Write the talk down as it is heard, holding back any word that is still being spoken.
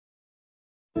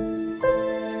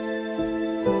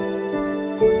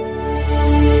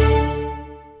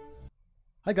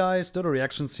Hi guys, Dodo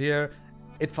Reactions here.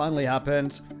 It finally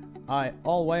happened. I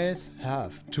always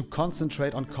have to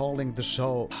concentrate on calling the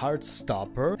show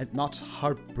Heartstopper and not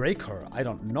Heartbreaker. I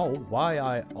don't know why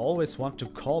I always want to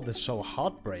call this show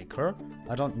Heartbreaker.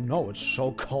 I don't know, it's a show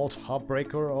called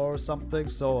Heartbreaker or something,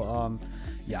 so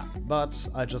yeah. But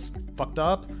I just fucked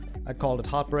up. I called it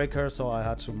Heartbreaker, so I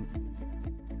had to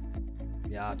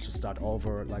to start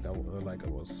over like I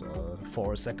was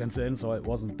 4 seconds in, so it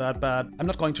wasn't that bad. I'm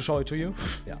not going to show it to you.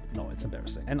 Yeah, no, it's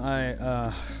embarrassing. And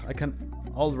I can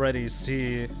already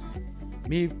see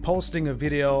me posting a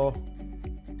video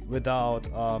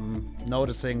without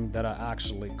noticing that I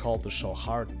actually called the show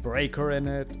Heartbreaker in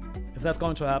it. If that's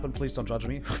going to happen, please don't judge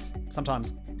me.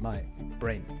 Sometimes my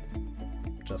brain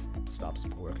just stops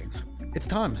working. It's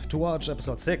time to watch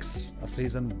episode 6 of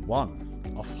season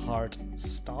 1 of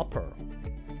Heartstopper.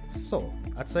 So,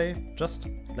 I'd say just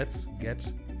let's get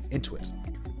into it.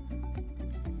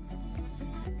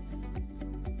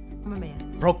 Mummy.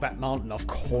 Brokeback Mountain, of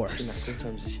course.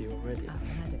 Sometimes it's you already. Oh,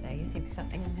 I don't know. You think of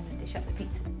something, I'm gonna dish up the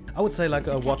pizza. I would say like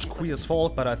watch Queer's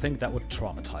Fault, but I think that would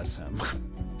traumatize him.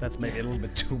 That's maybe a little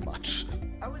bit too much.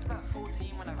 I was about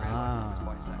 14 when I realised I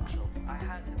was bisexual. I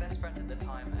had a best friend at the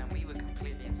time and we were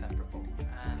completely inseparable.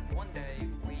 And one day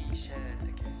we shared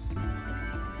a kiss.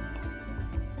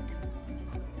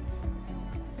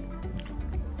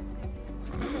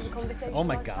 Oh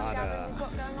my god,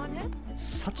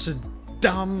 such a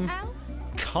dumb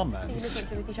comment.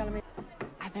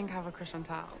 I think I have a crush on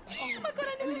Tao. Oh my god,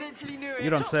 I knew it! Literally knew it. You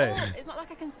don't say. It's not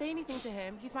like I can say anything to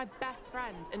him. He's my best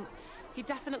friend, and he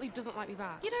definitely doesn't like me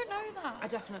back. You don't know that. I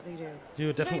definitely do.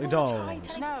 You definitely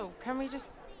don't. No, can we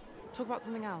just talk about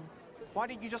something else? Why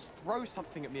didn't you just throw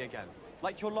something at me again?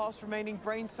 Like your last remaining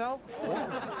brain cell?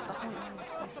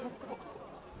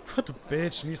 What a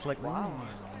bitch, and he's like, wow.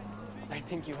 I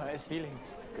think you hurt his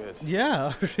feelings. Good.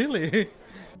 Yeah, really.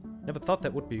 Never thought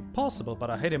that would be possible, but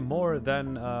I hate him more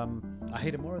than I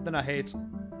hate him more than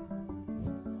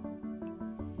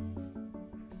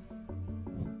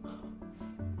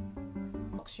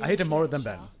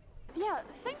Ben. Yeah,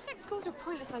 same-sex schools are a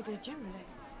pointless idea generally.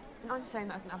 And I'm saying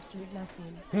that as an absolute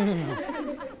lesbian.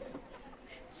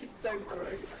 She's so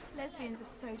gross. Lesbians are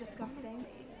so disgusting.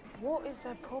 What is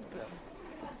their problem?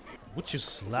 Would you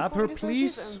slap her,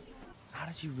 please? How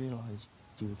did you realise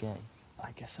you were gay?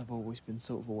 I guess I've always been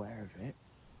sort of aware of it.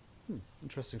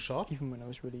 Interesting shot. Even when I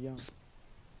was really young.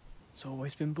 It's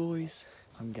always been boys.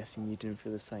 I'm guessing you didn't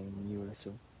feel the same when you were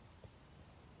little.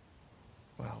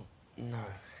 Well, no.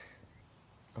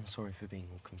 I'm sorry for being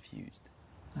all confused.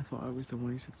 I thought I was the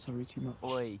one who said sorry too much.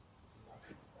 Oi.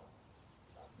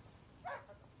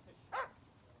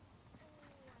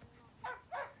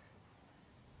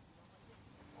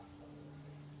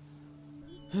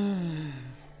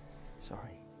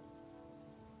 Sorry.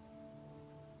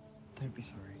 Don't be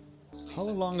sorry. How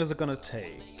long is it gonna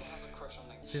take?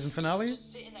 Season finale?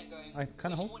 I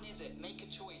kinda hope.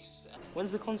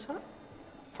 When's the concert?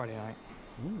 Friday night.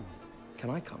 Ooh. Can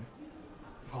I come?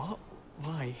 What?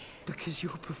 Why? Because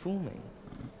you're performing.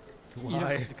 You don't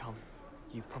have to come.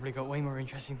 You've probably got way more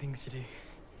interesting things to do.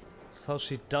 So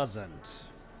she doesn't.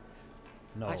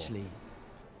 No. Actually,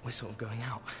 we're sort of going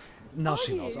out. Now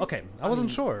she knows. Okay, I wasn't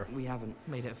sure. We haven't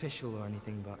made it official or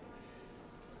anything, but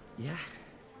yeah.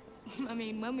 I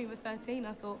mean, when we were 13,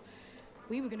 I thought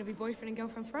we were going to be boyfriend and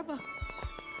girlfriend forever.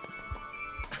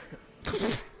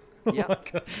 Yeah, my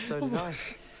God. so did I.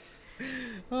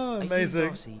 Oh, amazing.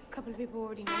 A couple of people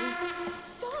already know.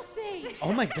 Darcy!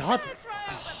 Oh my god.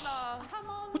 Come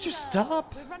on, Would you girls.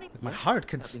 stop? We're running. My heart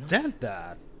can stand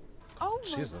that. Oh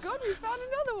Jesus. my god, you found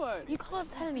another one! You can't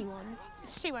tell anyone.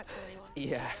 She won't tell anyone.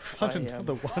 Yeah. Found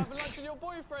another one. Having lunch with your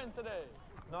boyfriend today?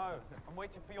 No, I'm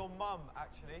waiting for your mum,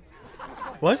 actually.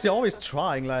 Why is he always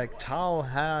trying? Like, Tao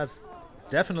has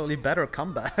definitely better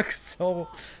comebacks, so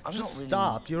I'm just not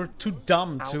stop. You're too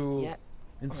dumb to yet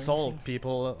insult anything.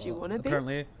 people, Do you wanna be?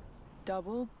 apparently.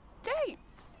 Double date!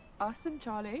 Us and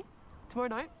Charlie, tomorrow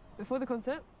night, before the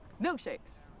concert,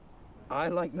 milkshakes. I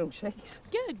like milkshakes.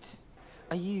 Good!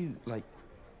 Are you, like,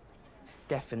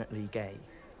 definitely gay?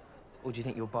 Or do you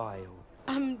think you're bi, or...?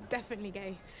 I'm definitely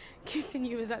gay. Kissing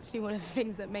you was actually one of the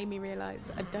things that made me realise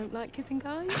I don't like kissing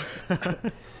guys.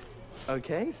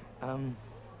 Okay,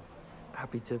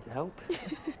 happy to help.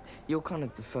 You're kind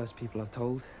of the first people I've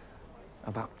told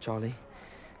about Charlie.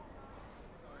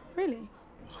 Really?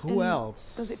 Who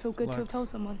else? Does it feel good to have told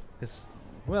someone?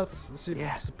 Who else is he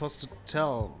Yeah. supposed to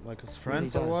tell? Like his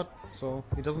friends Really or does. what? So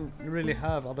he doesn't really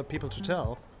have other people to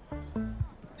tell.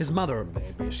 His mother,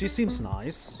 maybe. She seems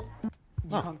nice.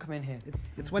 You can't come in here.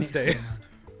 It's Wednesday.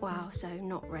 Wow, so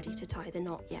not ready to tie the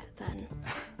knot yet then?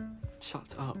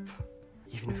 Shut up.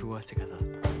 even if we were together.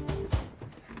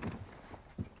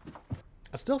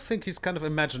 I still think he's kind of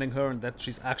imagining her and that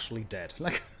she's actually dead.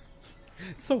 Like,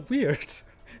 it's so weird.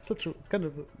 Such a kind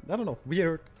of, I don't know,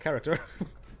 weird character.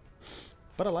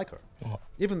 But I like her. What?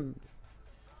 Even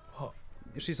What?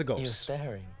 if she's a You're ghost.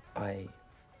 staring. I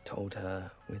told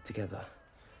her we're together.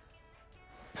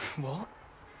 What?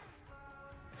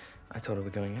 I told her we're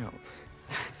going out.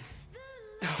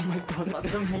 Oh my god,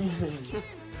 that's amazing.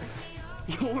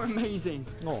 You're amazing.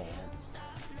 Oh.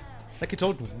 Like he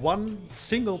told one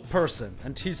single person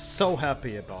and he's so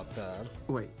happy about that.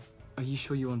 Wait, are you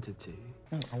sure you wanted to?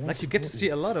 No, I want Like you get to see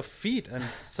a lot of feet and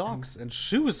socks and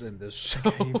shoes in this show.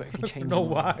 Okay, but if you I don't change know your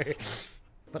why. mind-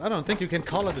 But I don't think you can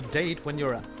call it a date when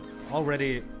you're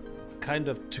already kind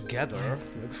of together.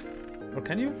 Or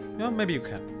can you? Yeah, maybe you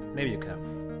can. Maybe you can.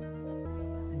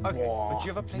 Okay, would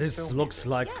you ever play This film? looks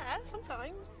like Yeah,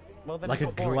 sometimes. Well, then like it's a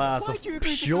not boring. glass Why of do you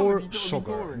agree to come pure if you thought it would be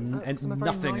sugar boring? and I'm a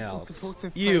very nothing nice and else.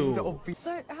 supportive friend, Ew. obvi-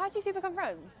 So, how did you two become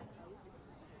friends?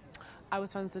 I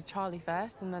was friends with Charlie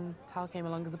first, and then Tal came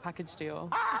along as a package deal.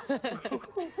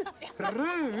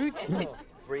 Rude!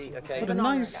 But a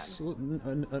nice,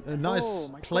 a nice Oh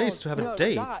my place God, to have a no,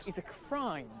 date. That is a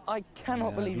crime. I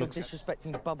cannot Yeah, believe it you're looks-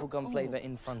 disrespecting bubblegum flavour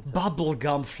in front of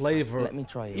Bubblegum flavor. Let me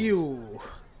try yours. Ew.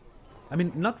 I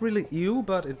mean, not really ew,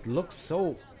 but it looks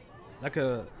so like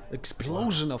a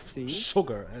explosion of See?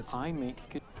 sugar. It's I make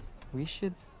good. We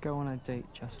should go on a date,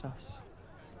 just us.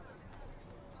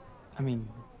 I mean,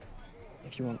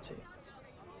 if you want to.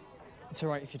 It's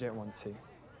alright if you don't want to.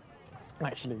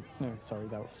 Actually, no, sorry,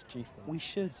 that was stupid. We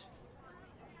should.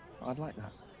 I'd like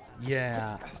that.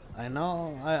 yeah. I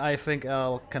know. I think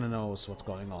Al kind of knows what's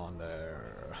going on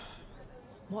there.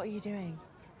 What are you doing?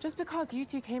 Just because you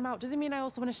two came out doesn't mean I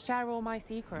also want to share all my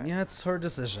secrets. Yeah, it's her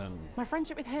decision. My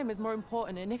friendship with him is more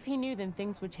important, and if he knew, then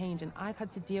things would change, and I've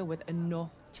had to deal with enough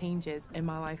changes in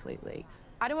my life lately.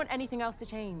 I don't want anything else to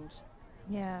change.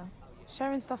 Yeah.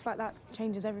 Sharing stuff like that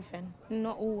changes everything.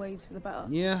 Not always for the better.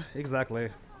 Yeah, exactly.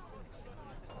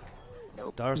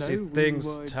 Darcy No, we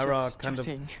thinks were Tara just kind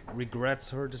chatting. of regrets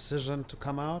her decision to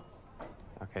come out.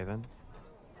 Okay then.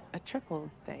 A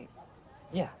triple date.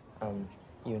 Yeah,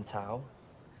 you and Tao,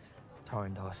 Tara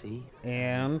and Darcy.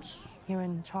 And You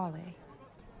and Charlie.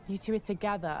 You two are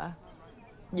together.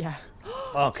 Yeah.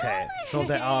 okay, so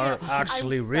they are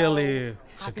actually I'm so really happy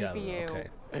for together. you.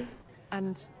 Okay.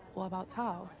 And what about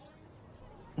Tal?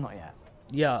 Not yet.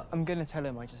 Yeah, I'm gonna tell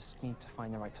him I just need to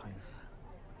find the right time.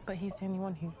 But he's the only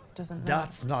one who doesn't know.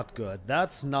 that's not good.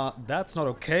 That's not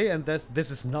okay, and this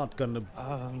is not gonna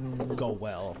go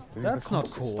well. we have a That's not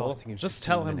concert cool. starting in Just 15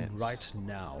 tell him minutes. right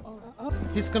now.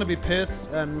 He's gonna be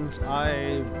pissed, and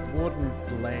I wouldn't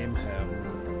blame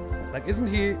him. Like, isn't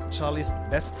he Charlie's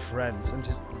best friend?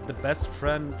 And the best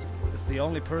friend is the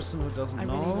only person who doesn't I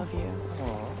know? really love you.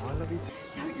 Oh, I love you too.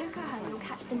 Don't look at her, you'll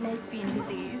catch the lesbian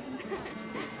disease.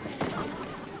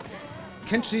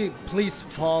 Can she please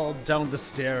fall down the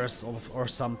stairs or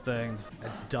something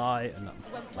and die? No.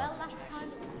 Went well last time.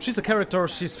 She's a character,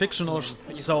 she's fictional,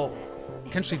 so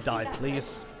can she die,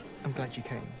 please? I'm glad you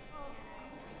came.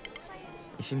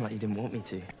 You seem like you didn't want me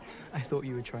to. I thought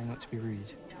you were trying not to be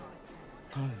rude.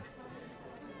 No.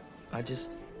 I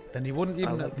just... Then he wouldn't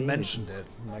even like have being mentioned it.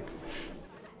 Like,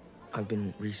 I've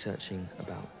been researching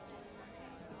about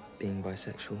being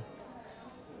bisexual.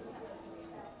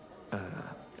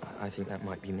 I think that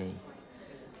might be me.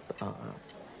 But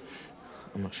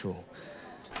I'm not sure.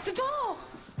 The door!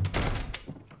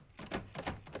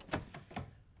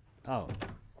 oh.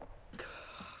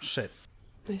 Shit.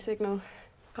 No signal.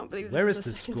 Can't believe Where this is the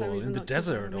this second school? time we've In the been locked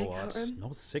inside desert a or makeout what? room.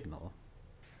 No signal.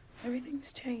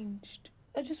 Everything's changed.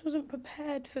 I just wasn't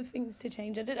prepared for things to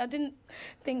change. I didn't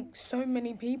think so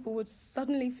many people would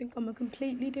suddenly think I'm a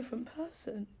completely different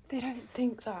person. They don't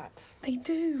think that. They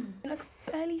do. And I could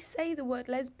barely say the word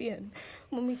lesbian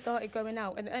when we started going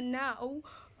out. And now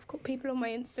I've got people on my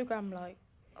Instagram like,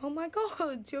 oh my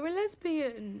God, you're a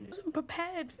lesbian. I wasn't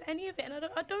prepared for any of it. And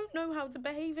I don't know how to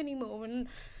behave anymore. And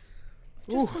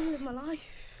I just want to live my life.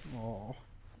 Oh.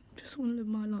 Just want to live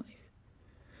my life.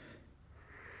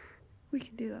 We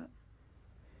can do that.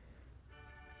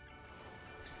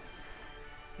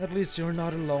 At least you're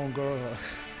not alone, girl.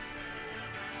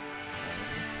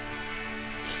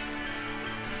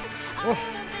 Oh.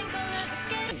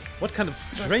 What kind of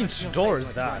strange door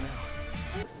is that?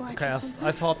 Okay,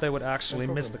 I thought they would actually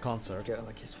miss the concert. Get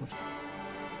like his one.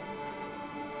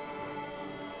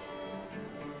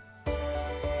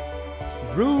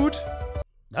 Rude?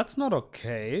 That's not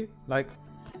okay. Like,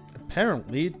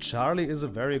 apparently Charlie is a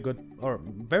very good, I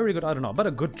don't know, but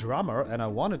a good drummer, and I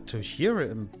wanted to hear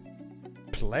him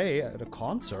play at a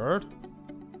concert.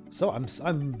 So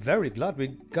I'm very glad we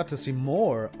got to see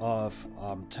more of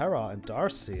Tara and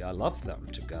Darcy. I love them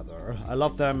together. I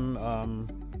love them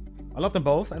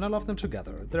both, and I love them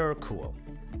together. They're cool.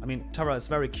 I mean, Tara is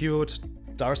very cute,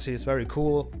 Darcy is very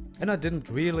cool, and I didn't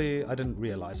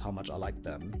realize how much I liked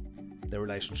them, their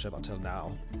relationship until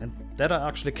now, and that I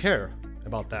actually care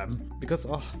about them, because,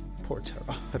 oh, poor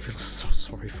Tara, I feel so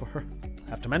sorry for her. I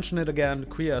have to mention it again,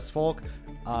 queer as folk.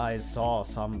 I saw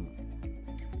some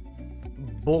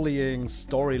bullying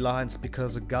storylines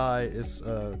because a guy is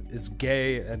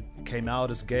gay and came out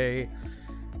as gay.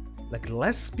 Like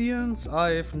lesbians,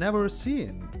 I've never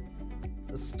seen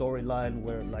a storyline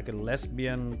where like a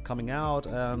lesbian coming out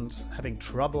and having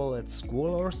trouble at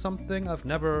school or something. I've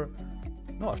never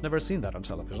seen that on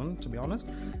television, to be honest.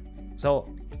 So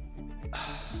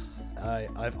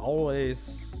I've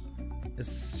always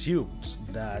assumed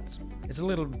that it's a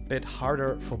little bit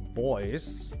harder for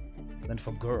boys than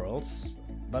for girls,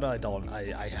 but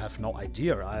I have no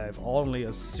idea. I've only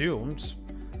assumed,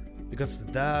 because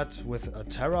that with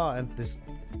Tara and this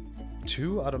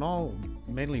two, I don't know,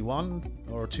 mainly one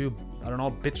or two, I don't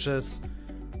know, bitches,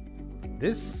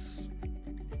 this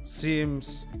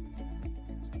seems,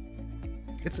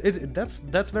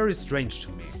 that's very strange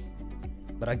to me.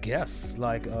 But I guess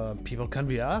like people can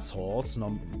be assholes.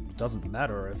 No, it doesn't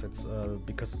matter if it's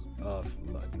because of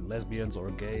like lesbians or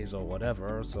gays or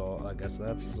whatever. So I guess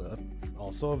that's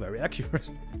also very accurate.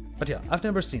 But yeah, I've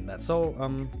never seen that. So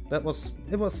it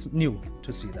was new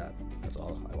to see that. That's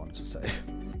all I wanted to say.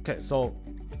 Okay, so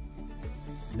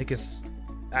Nick is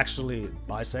actually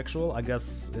bisexual. I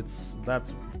guess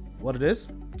that's what it is.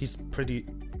 He's pretty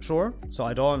sure. So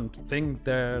I don't think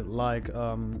they're like,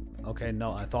 okay,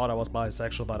 no, I thought I was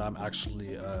bisexual, but I'm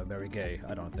actually very gay.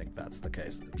 I don't think that's the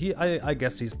case. I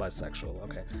guess he's bisexual,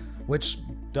 okay. Which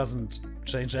doesn't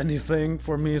change anything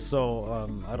for me, so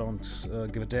I don't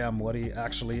give a damn what he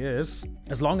actually is.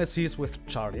 As long as he's with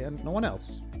Charlie and no one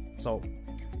else. So,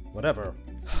 whatever.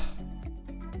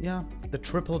 Yeah, the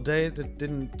triple date, it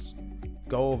didn't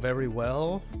go very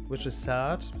well, which is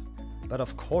sad. But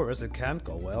of course it can't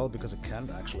go well, because it can't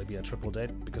actually be a triple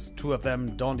date, because two of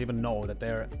them don't even know that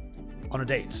they're on a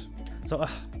date. So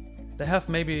they have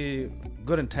maybe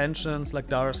good intentions like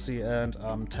Darcy and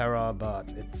Tara,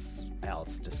 but it's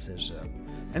Elle's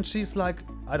decision. And she's like,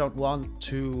 I don't want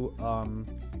to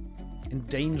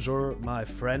endanger my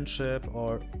friendship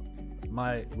or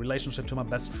my relationship to my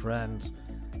best friend,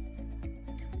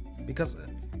 because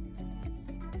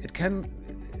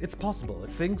it's possible.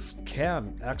 Things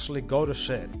can actually go to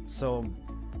shit. So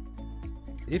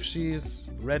if she's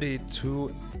ready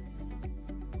to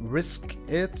risk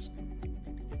it,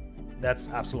 that's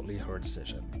absolutely her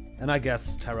decision. And I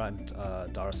guess Tara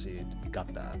and Darcy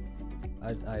got that.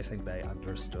 I think they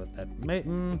understood that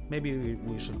maybe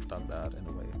we should have done that in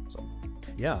a way. So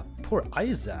yeah, poor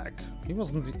Isaac. He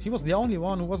was the only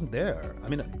one who wasn't there. I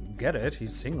mean, I get it,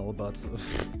 he's single, but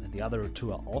the other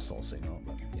two are also single.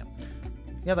 But yeah.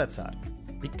 Yeah, that's sad.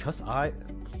 Because I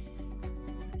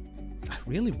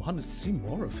really want to see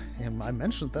more of him. I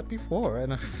mentioned that before,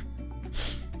 and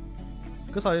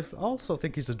because I also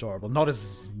think he's adorable. Not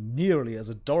as nearly as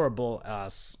adorable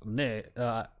as Nick.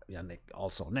 Yeah, Nick,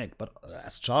 also Nick, but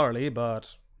as Charlie.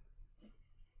 But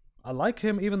I like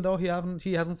him, even though he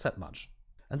hasn't said much.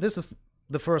 And this is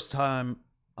the first time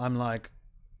I'm like,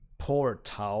 poor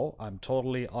Tao. I'm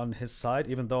totally on his side,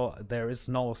 even though there is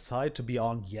no side to be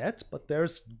on yet, but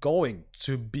there's going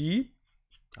to be,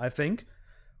 I think,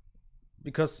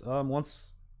 because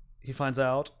once he finds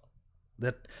out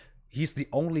that he's the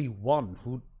only one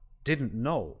who didn't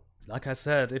know. Like I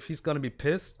said, if he's gonna be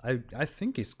pissed, I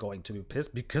think he's going to be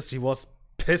pissed, because he was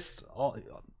pissed all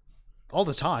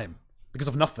the time because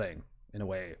of nothing. In a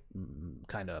way,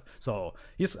 kind of. So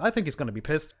I think he's gonna be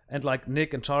pissed. And like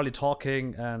Nick and Charlie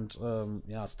talking, and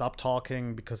yeah, stop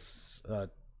talking because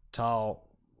Tao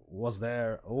was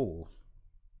there. Oh,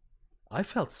 I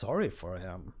felt sorry for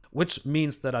him, which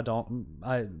means that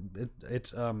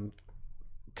it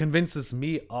convinces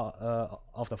me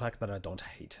of the fact that I don't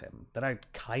hate him, that I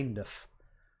kind of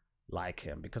like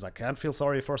him, because I can't feel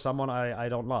sorry for someone I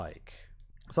don't like.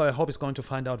 So I hope he's going to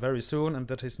find out very soon, and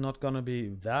that he's not gonna be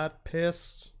that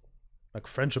pissed. Like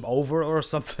friendship over or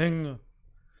something.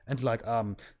 And like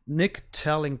Nick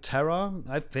telling Tara,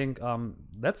 I think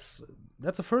that's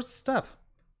a first step.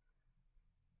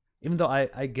 Even though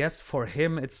I guess for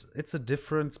him it's a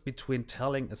difference between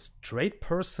telling a straight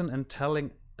person and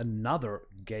telling another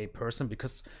gay person,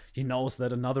 because he knows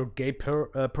that another gay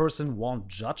person won't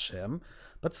judge him.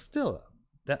 But still,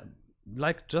 that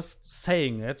like just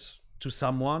saying it to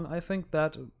someone, I think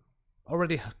that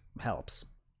already helps.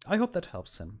 I hope that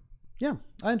helps him. yeah,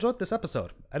 I enjoyed this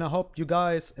episode, and I hope you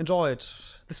guys enjoyed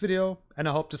this video, and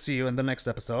I hope to see you in the next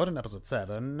episode, in episode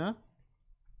 7.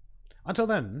 Until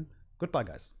then, goodbye,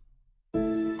 guys.